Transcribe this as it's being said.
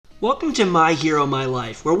Welcome to My Hero, My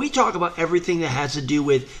Life, where we talk about everything that has to do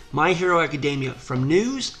with My Hero Academia, from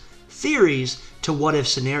news, theories, to what-if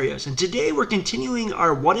scenarios. And today we're continuing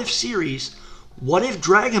our what-if series, What If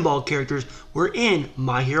Dragon Ball characters were in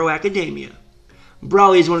My Hero Academia.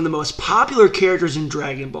 Broly is one of the most popular characters in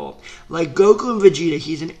Dragon Ball. Like Goku and Vegeta,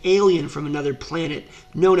 he's an alien from another planet,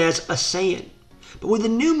 known as a Saiyan. But with the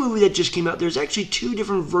new movie that just came out, there's actually two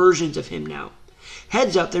different versions of him now.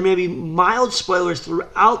 Heads up, there may be mild spoilers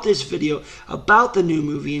throughout this video about the new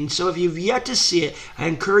movie, and so if you've yet to see it, I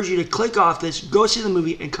encourage you to click off this, go see the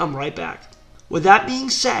movie, and come right back. With that being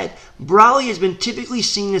said, Broly has been typically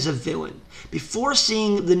seen as a villain. Before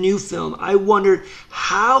seeing the new film, I wondered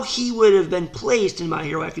how he would have been placed in My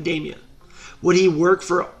Hero Academia. Would he work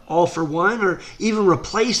for All For One, or even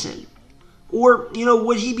replace him? Or,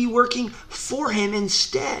 would he be working for him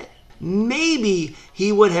instead? Maybe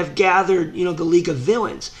he would have gathered, the League of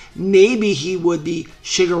Villains. Maybe he would be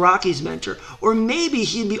Shigaraki's mentor. Or maybe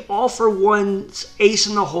he'd be All For One's ace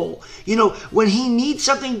in the hole. When he needs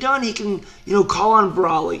something done, he can, call on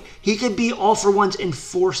Broly. He could be All For One's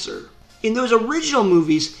enforcer. In those original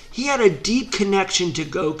movies, he had a deep connection to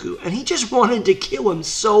Goku, and he just wanted to kill him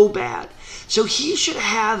so bad. So he should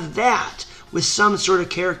have that with some sort of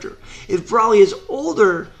character. If Broly is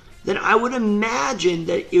older, then I would imagine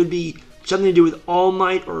that it would be something to do with All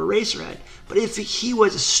Might or Eraserhead. But if he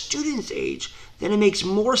was a student's age, then it makes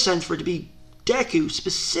more sense for it to be Deku,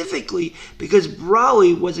 specifically because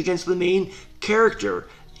Broly was against the main character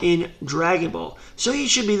in Dragon Ball. So he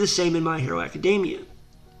should be the same in My Hero Academia.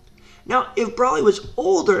 Now, if Broly was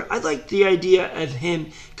older, I like the idea of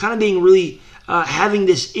him kind of being really having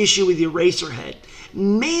this issue with Eraserhead.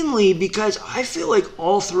 Mainly because I feel like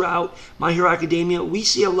all throughout My Hero Academia, we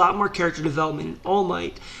see a lot more character development in All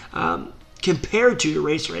Might compared to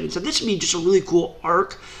Eraserhead. And so this would be just a really cool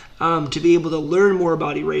arc to be able to learn more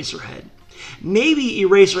about Eraserhead. Maybe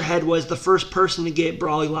Eraserhead was the first person to get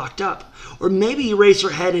Broly locked up. Or maybe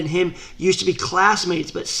Eraserhead and him used to be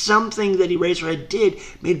classmates, but something that Eraserhead did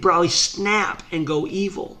made Broly snap and go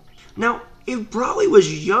evil. Now, if Broly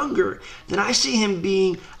was younger, then I see him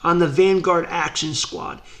being on the Vanguard Action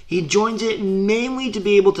Squad. He joins it mainly to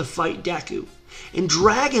be able to fight Deku. In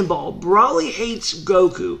Dragon Ball, Broly hates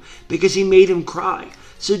Goku because he made him cry.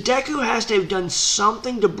 So Deku has to have done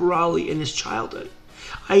something to Broly in his childhood.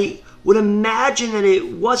 I would imagine that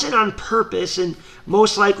it wasn't on purpose and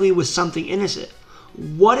most likely was something innocent.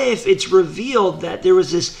 What if it's revealed that there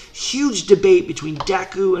was this huge debate between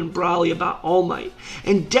Deku and Broly about All Might,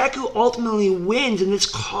 and Deku ultimately wins, and this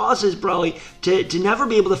causes Broly to never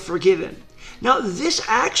be able to forgive him? Now, this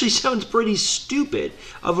actually sounds pretty stupid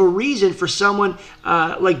of a reason for someone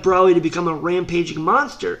like Broly to become a rampaging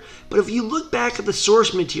monster, but if you look back at the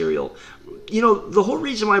source material, the whole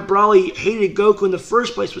reason why Broly hated Goku in the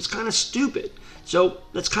first place was kind of stupid. So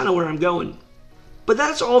that's kind of where I'm going. But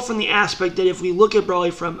that's all from the aspect that if we look at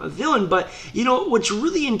Broly from a villain. But, what's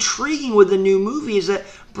really intriguing with the new movie is that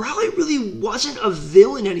Broly really wasn't a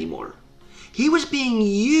villain anymore. He was being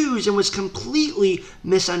used and was completely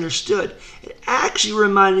misunderstood. It actually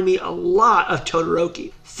reminded me a lot of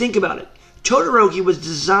Todoroki. Think about it. Todoroki was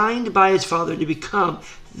designed by his father to become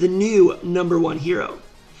the new #1 hero.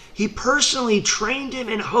 He personally trained him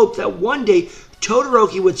and hoped that one day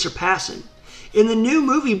Todoroki would surpass him. In the new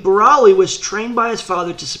movie, Broly was trained by his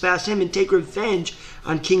father to surpass him and take revenge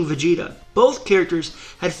on King Vegeta. Both characters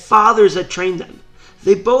had fathers that trained them.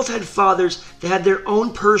 They both had fathers that had their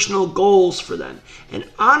own personal goals for them. And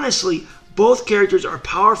honestly, both characters are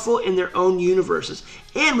powerful in their own universes.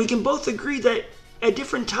 And we can both agree that at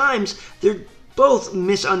different times, they're both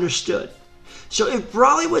misunderstood. So if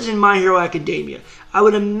Broly was in My Hero Academia, I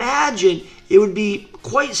would imagine it would be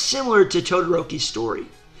quite similar to Todoroki's story.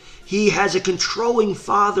 He has a controlling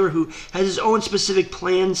father who has his own specific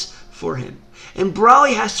plans for him. And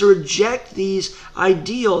Broly has to reject these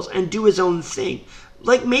ideals and do his own thing.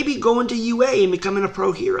 Like maybe going to UA and becoming a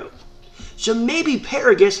pro hero. So maybe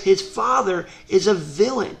Paragus, his father, is a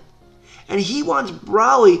villain. And he wants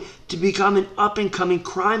Broly to become an up-and-coming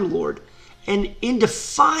crime lord. And in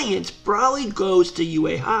defiance, Broly goes to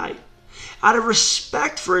UA High. Out of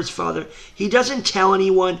respect for his father, he doesn't tell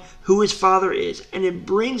anyone who his father is, and it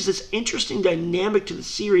brings this interesting dynamic to the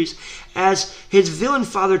series as his villain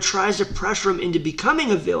father tries to pressure him into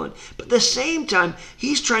becoming a villain, but at the same time,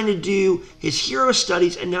 he's trying to do his hero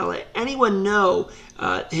studies and not let anyone know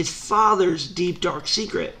his father's deep, dark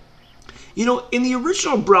secret. In the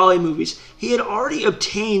original Broly movies, he had already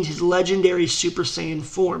obtained his legendary Super Saiyan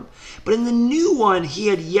form, but in the new one, he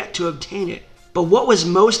had yet to obtain it. But what was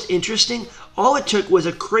most interesting, All it took was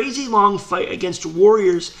a crazy long fight against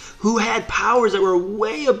warriors who had powers that were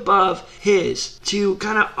way above his to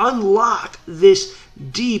kind of unlock this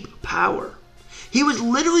deep power. He was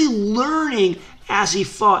literally learning as he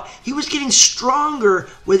fought. He was getting stronger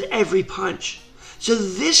with every punch. So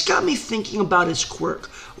this got me thinking about his quirk.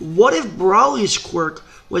 What if Broly's quirk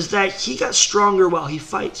was that he got stronger while he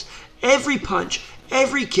fights? Every punch,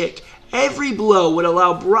 every kick, every blow would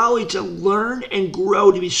allow Broly to learn and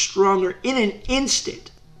grow to be stronger in an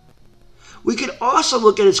instant. We could also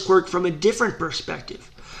look at his quirk from a different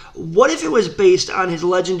perspective. What if it was based on his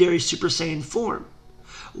legendary Super Saiyan form?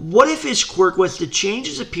 What if his quirk was to change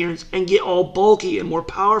his appearance and get all bulky and more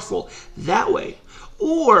powerful that way?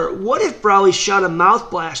 Or what if Broly shot a mouth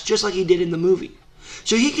blast just like he did in the movie?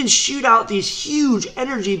 So he can shoot out these huge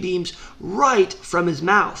energy beams right from his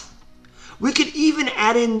mouth. We could even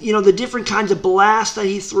add in, the different kinds of blasts that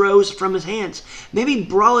he throws from his hands. Maybe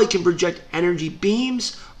Broly can project energy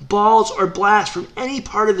beams, balls, or blasts from any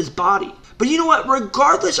part of his body. But you know what?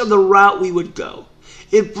 Regardless of the route we would go,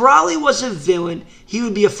 if Broly was a villain, he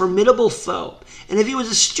would be a formidable foe. And if he was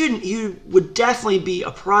a student, he would definitely be a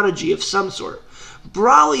prodigy of some sort.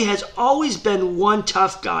 Broly has always been one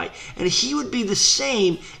tough guy, and he would be the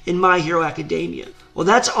same in My Hero Academia. Well,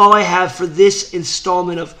 that's all I have for this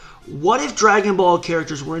installment of What If Dragon Ball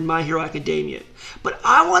characters were in My Hero Academia. But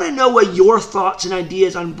I want to know what your thoughts and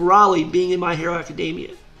ideas on Broly being in My Hero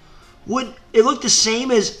Academia. Would it look the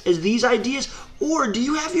same as these ideas? Or do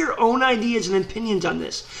you have your own ideas and opinions on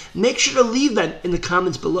this? Make sure to leave them in the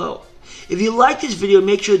comments below. If you like this video,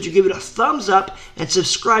 make sure that you give it a thumbs up and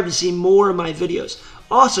subscribe to see more of my videos.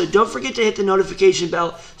 Also, don't forget to hit the notification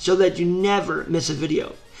bell so that you never miss a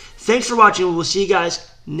video. Thanks for watching, and we'll see you guys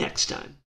next time.